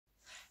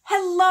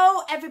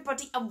Hello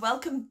everybody and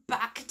welcome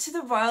back to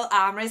the Royal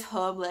Armouries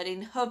Home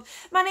Learning Hub.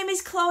 My name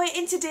is Chloe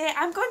and today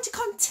I'm going to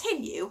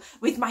continue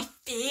with my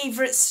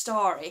favourite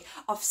story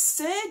of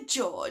Sir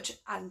George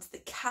and the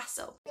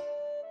castle.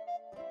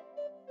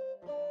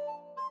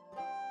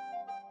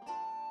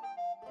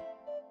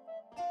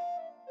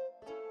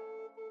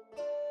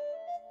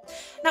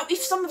 Now, if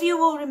some of you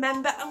will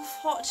remember,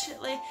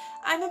 unfortunately,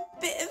 I'm a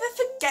bit of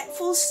a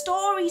forgetful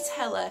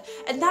storyteller,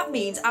 and that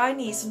means I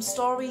need some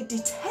story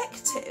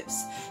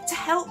detectives to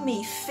help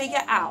me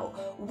figure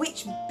out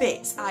which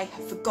bits I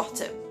have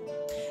forgotten.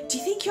 Do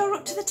you think you're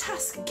up to the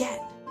task again?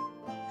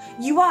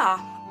 You are?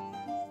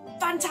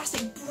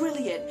 Fantastic,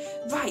 brilliant.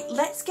 Right,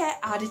 let's get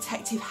our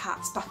detective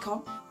hats back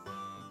on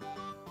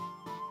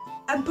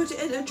and put it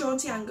at a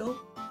jaunty angle.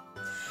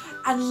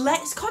 And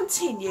let's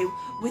continue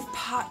with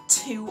part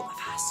 2 of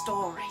our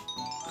story.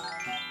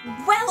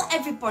 Well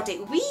everybody,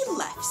 we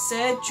left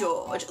Sir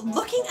George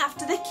looking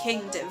after the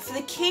kingdom for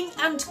the king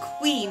and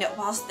queen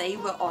whilst they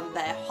were on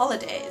their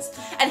holidays,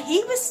 and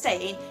he was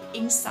staying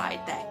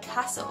inside their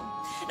castle.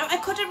 Now I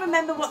couldn't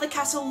remember what the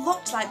castle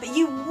looked like, but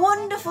you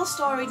wonderful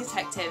story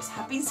detectives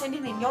have been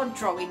sending in your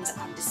drawings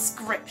and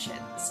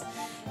descriptions.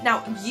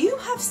 Now you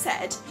have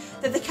said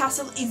that the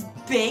castle is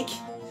big,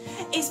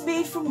 it's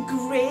made from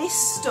grey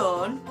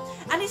stone,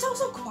 and it's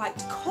also quite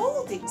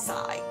cold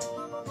inside.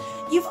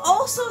 You've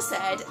also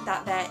said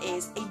that there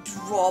is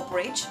a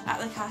drawbridge at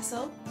the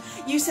castle.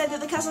 You said that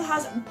the castle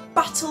has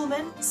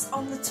battlements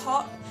on the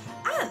top,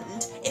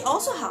 and it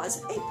also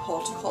has a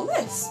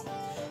portcullis.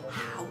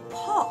 How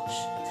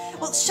posh.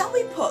 Well, shall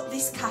we put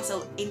this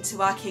castle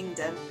into our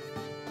kingdom?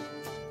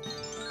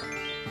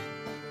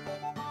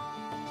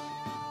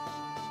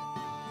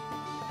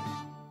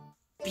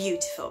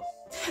 Beautiful.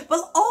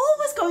 Well, all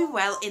was going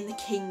well in the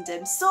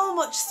kingdom, so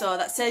much so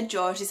that Sir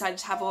George decided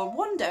to have a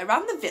wander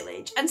around the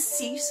village and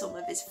see some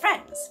of his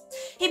friends.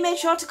 He made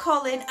sure to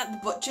call in at the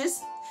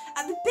butchers,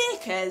 at the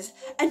bakers,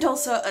 and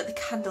also at the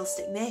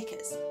candlestick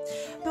makers.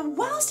 But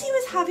whilst he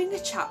was having a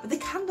chat with the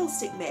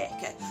candlestick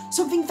maker,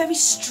 something very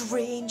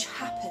strange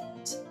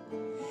happened.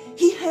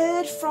 He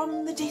heard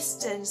from the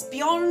distance,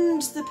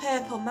 beyond the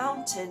Purple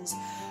Mountains,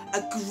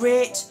 a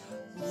great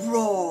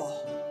roar.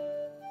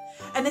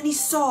 And then he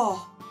saw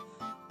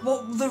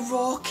what the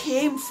roar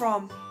came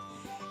from.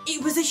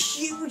 It was a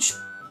huge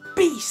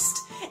beast.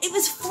 It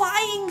was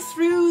flying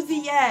through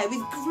the air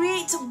with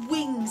great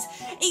wings.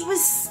 It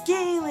was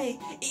scaly.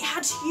 It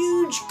had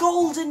huge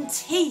golden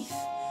teeth.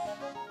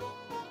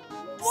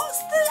 What's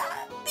the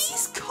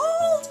beast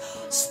called?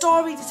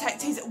 Story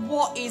detectives,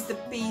 what is the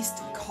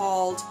beast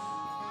called?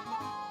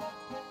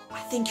 I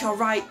think you're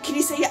right. Can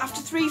you say it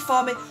after 3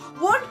 for me?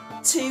 1,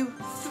 2,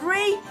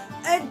 3.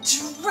 A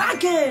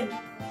dragon.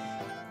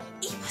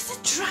 It was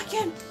a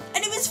dragon,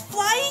 and it was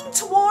flying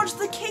towards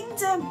the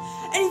kingdom,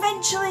 and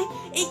eventually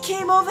it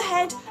came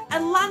overhead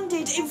and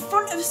landed in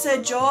front of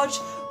Sir George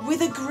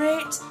with a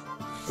great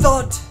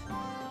thud.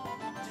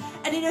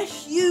 And in a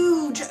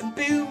huge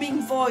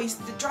booming voice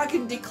the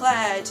dragon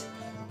declared,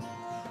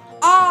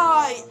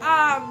 "I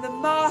am the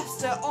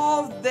master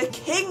of the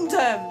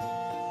kingdom.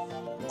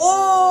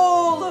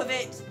 All of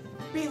it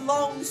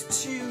belongs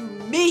to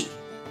me.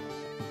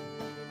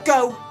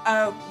 Go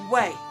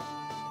away."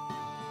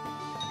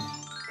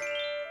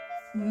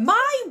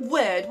 My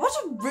word, what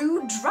a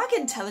rude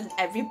dragon telling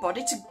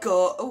everybody to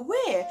go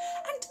away.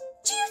 And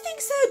do you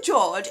think Sir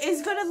George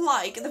is going to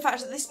like the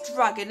fact that this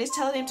dragon is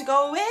telling him to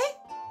go away?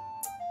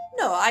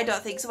 No, I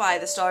don't think so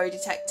either, story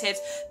detectives.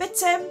 But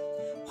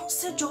what's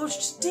Sir George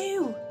to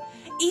do?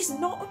 He's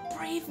not a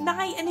brave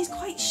knight and he's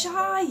quite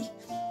shy.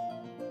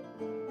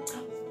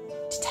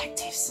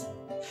 Detectives,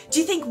 do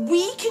you think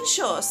we can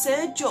show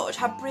Sir George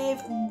how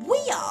brave we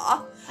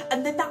are,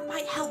 and then that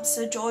might help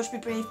Sir George be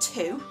brave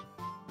too?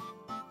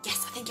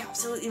 Yes, I think you're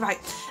absolutely right.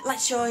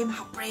 Let's show him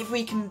how brave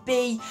we can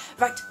be.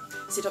 Right,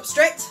 sit up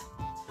straight,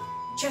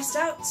 chest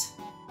out,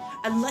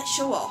 and let's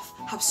show off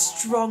how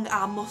strong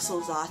our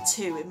muscles are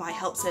too. It might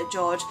help Sir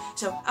George.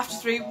 So after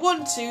 3,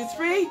 1, 2,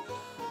 3.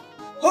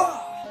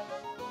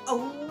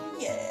 Oh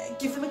yeah,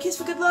 give them a kiss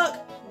for good luck.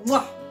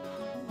 Mwah,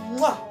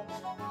 mwah.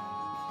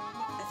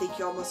 I think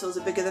your muscles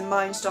are bigger than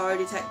mine, story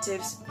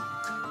detectives.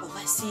 Well,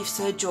 let's see if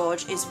Sir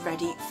George is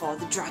ready for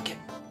the dragon.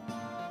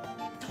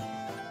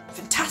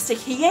 Fantastic,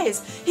 he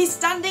is. He's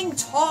standing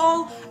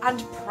tall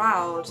and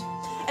proud.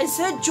 And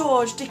Sir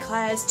George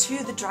declares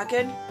to the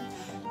dragon,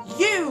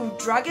 "You,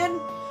 dragon,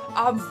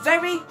 are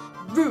very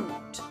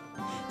rude.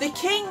 The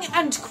king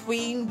and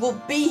queen will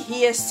be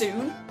here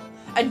soon,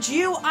 and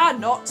you are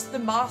not the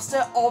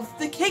master of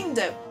the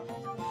kingdom."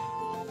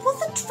 Well,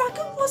 the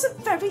dragon wasn't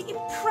very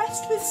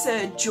impressed with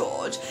Sir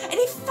George, and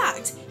in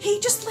fact, he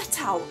just let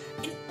out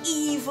an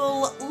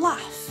evil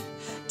laugh.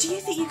 Do you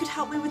think you could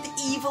help me with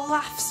the evil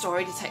laugh,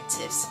 story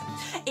detectives?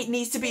 It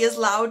needs to be as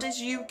loud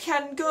as you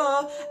can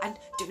go, and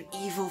do an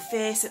evil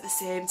face at the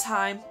same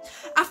time.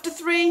 After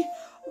 3,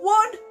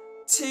 1,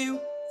 2,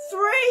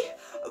 3.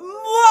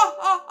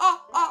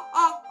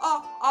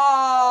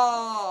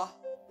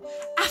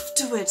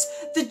 Afterwards,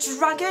 the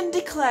dragon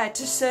declared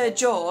to Sir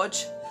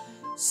George,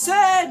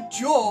 Sir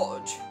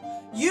George,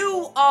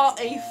 you are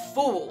a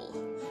fool.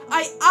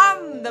 I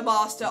am the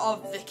master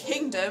of the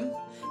kingdom.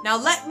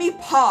 Now let me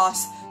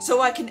pass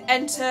so I can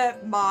enter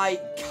my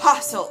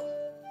castle.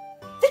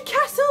 The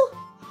castle?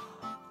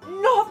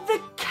 Not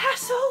the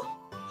castle?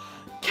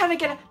 Can I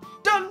get a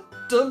dun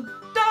dun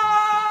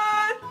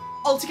dun?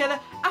 All together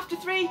after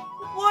 3.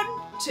 1,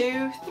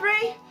 2,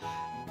 3.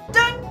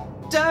 Dun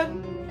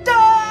dun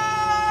dun!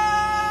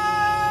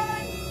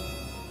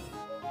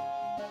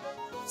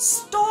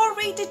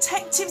 Story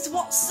detectives,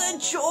 what's Sir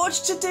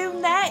George to do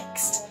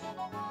next?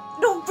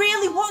 No,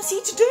 really, what's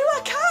he to do?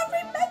 I can't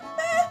remember.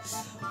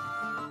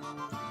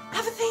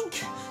 Have a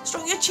think.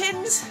 Stroke your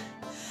chins.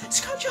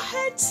 Scratch your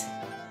heads.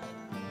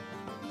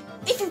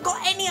 If you've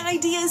got any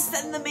ideas,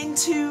 send them in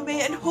to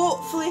me and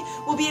hopefully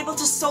we'll be able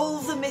to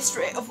solve the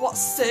mystery of what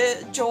Sir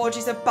George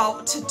is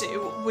about to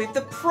do with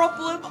the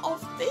problem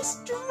of this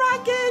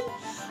dragon.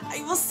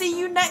 I will see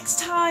you next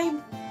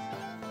time.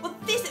 Well,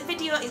 this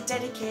video is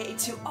dedicated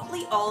to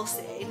Otley All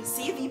Saints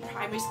C&V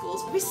Primary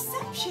School's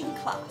reception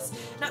class.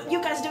 Now, you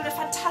guys are doing a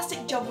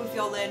fantastic job with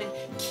your learning.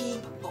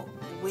 Keep up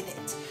with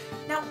it.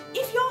 Now,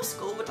 if your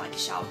school would like a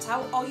shout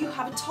out or you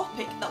have a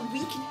topic that we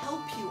can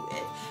help you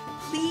with,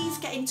 please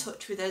get in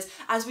touch with us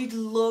as we'd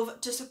love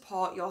to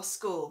support your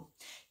school.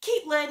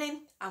 Keep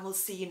learning and we'll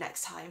see you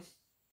next time.